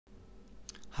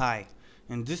Hi,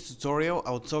 in this tutorial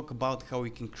I'll talk about how we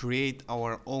can create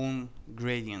our own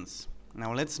gradients.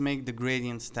 Now let's make the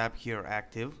gradients tab here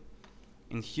active.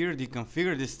 In here the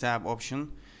configure this tab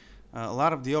option, a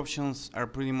lot of the options are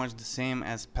pretty much the same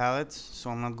as palettes, so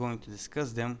I'm not going to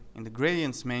discuss them. In the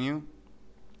gradients menu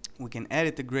we can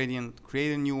edit the gradient,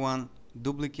 create a new one,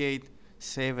 duplicate,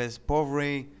 save as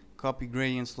POV-ray, copy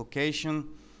gradient's location,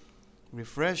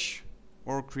 refresh,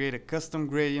 or create a custom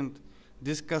gradient.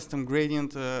 This custom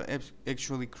gradient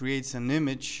actually creates an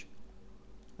image.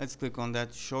 Let's click on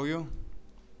that to show you.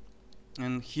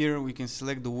 And here we can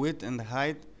select the width and the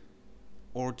height,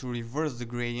 or to reverse the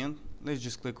gradient, let's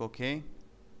just click OK.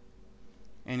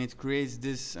 And it creates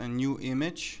this new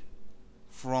image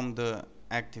from the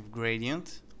active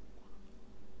gradient.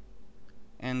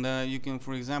 And you can,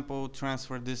 for example,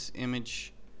 transfer this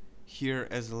image here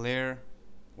as a layer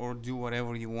or do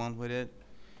whatever you want with it.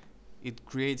 It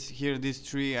creates here this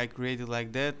tree I created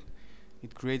like that.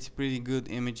 It creates pretty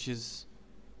good images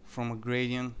from a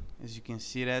gradient, as you can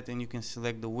see that, and you can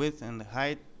select the width and the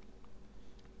height.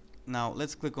 Now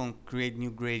let's click on create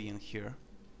new gradient here,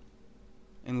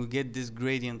 and we get this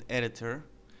gradient editor,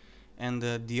 and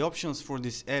the options for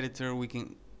this editor we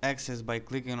can access by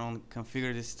clicking on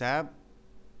configure this tab,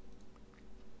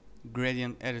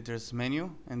 gradient editors menu,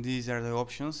 and these are the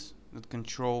options that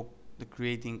control the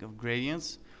creating of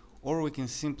gradients. Or we can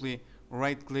simply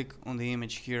right click on the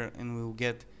image here and we will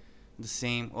get the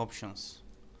same options.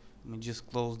 Let me just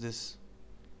close this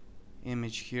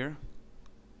image here.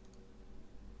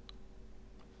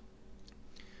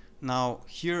 Now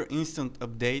here instant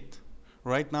update.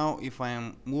 Right now if I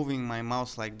am moving my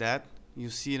mouse like that, you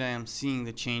see that I am seeing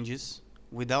the changes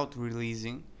without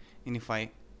releasing, and if I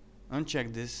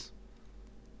uncheck this,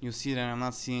 you see that I'm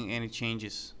not seeing any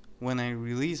changes. When I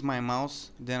release my mouse,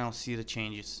 then I'll see the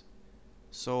changes.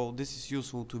 So this is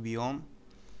useful to be on.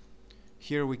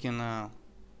 Here we can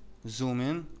zoom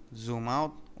in, zoom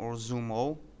out, or zoom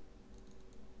all,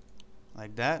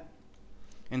 like that.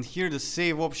 And here the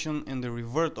save option and the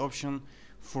revert option,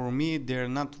 for me they're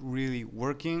not really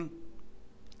working.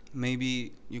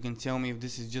 Maybe you can tell me if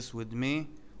this is just with me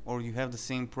or you have the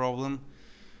same problem.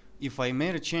 If I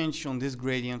made a change on this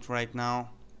gradient right now,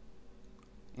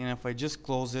 and if I just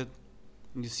close it,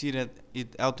 you see that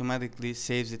it automatically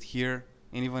saves it here.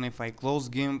 And even if I close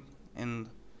GIMP and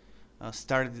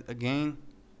start it again,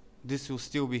 this will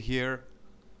still be here.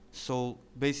 So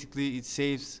basically it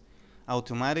saves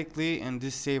automatically, and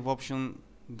this save option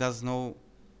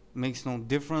makes no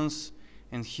difference.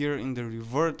 And here in the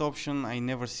revert option I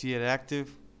never see it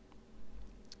active.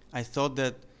 I thought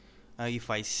that if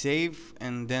I save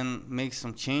and then make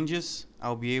some changes,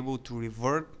 I'll be able to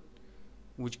revert,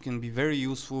 which can be very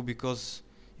useful, because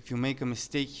if you make a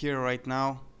mistake here right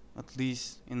now, at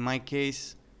least in my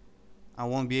case, I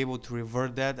won't be able to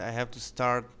revert that. I have to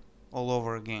start all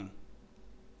over again.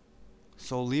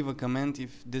 So leave a comment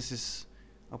if this is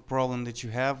a problem that you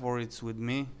have or it's with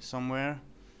me somewhere.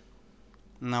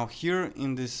 Now here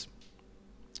in this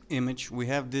image we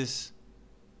have this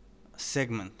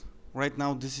segment. Right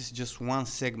now this is just one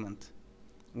segment.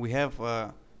 We have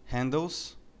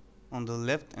handles on the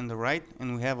left and the right,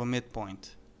 and we have a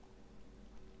midpoint.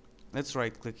 Let's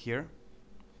right click here,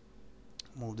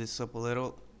 move this up a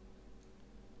little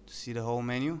to see the whole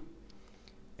menu,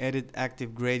 edit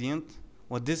active gradient.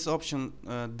 What this option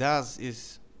does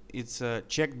is it's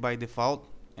checked by default,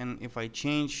 and if I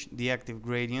change the active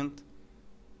gradient,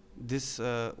 this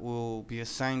will be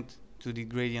assigned to the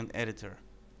gradient editor.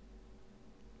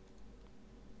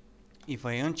 If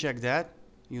I uncheck that,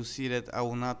 you'll see that I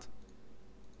will not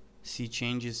see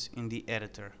changes in the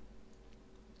editor.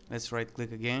 Let's right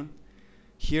click again.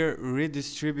 Here,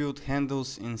 redistribute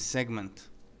handles in segment.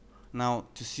 Now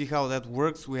to see how that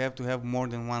works, we have to have more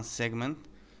than one segment.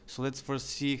 So let's first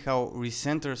see how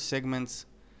recenter segments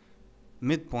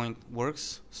midpoint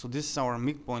works. So this is our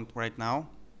midpoint right now.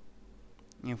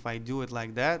 If I do it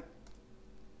like that,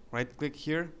 right click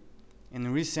here and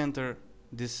recenter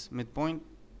this midpoint,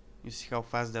 you see how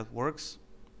fast that works.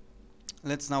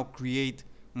 Let's now create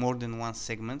more than one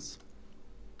segments.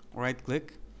 Right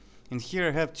click, and here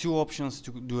I have two options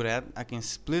to do that. I can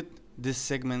split this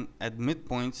segment at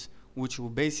midpoints, which will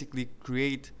basically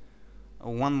create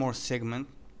one more segment,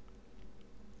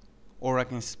 or I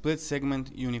can split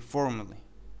segment uniformly.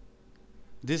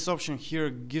 This option here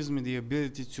gives me the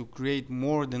ability to create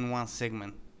more than one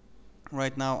segment.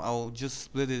 Right now I'll just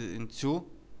split it in two,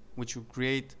 which will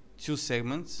create two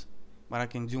segments, but I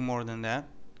can do more than that.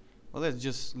 Well, let's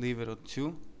just leave it at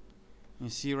two. You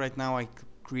see right now I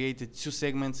created two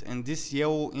segments, and this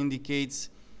yellow indicates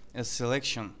a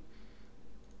selection.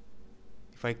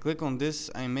 If I click on this,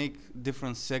 I make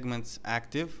different segments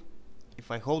active.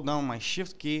 If I hold down my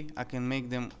shift key, I can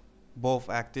make them both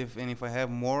active, and if I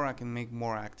have more, I can make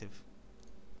more active.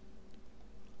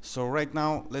 So right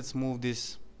now let's move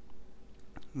these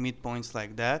midpoints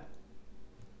like that,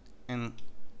 and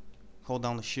hold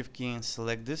down the shift key and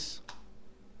select this.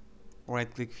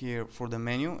 Right click here for the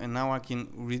menu, and now I can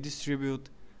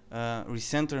redistribute,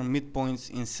 recenter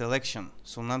midpoints in selection.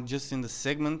 So not just in the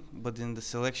segment, but in the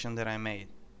selection that I made.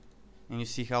 And you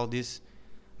see how these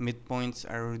midpoints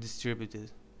are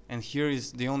redistributed. And here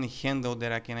is the only handle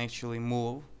that I can actually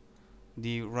move.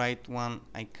 The right one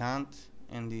I can't,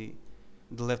 and the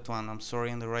left one, I'm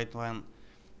sorry, and the right one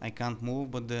I can't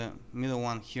move, but the middle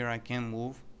one here I can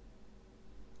move.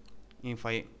 If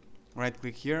I right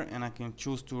click here, and I can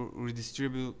choose to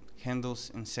redistribute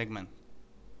handles in segment.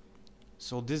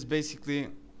 So this basically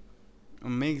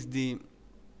makes the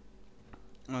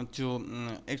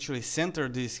actually center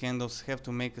these handles, have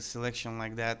to make a selection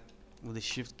like that with the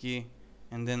shift key,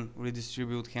 and then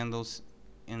redistribute handles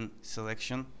in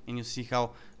selection. And you see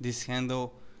how this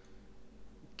handle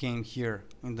came here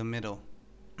in the middle.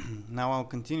 Now I'll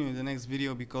continue in the next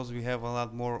video because we have a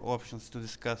lot more options to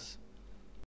discuss.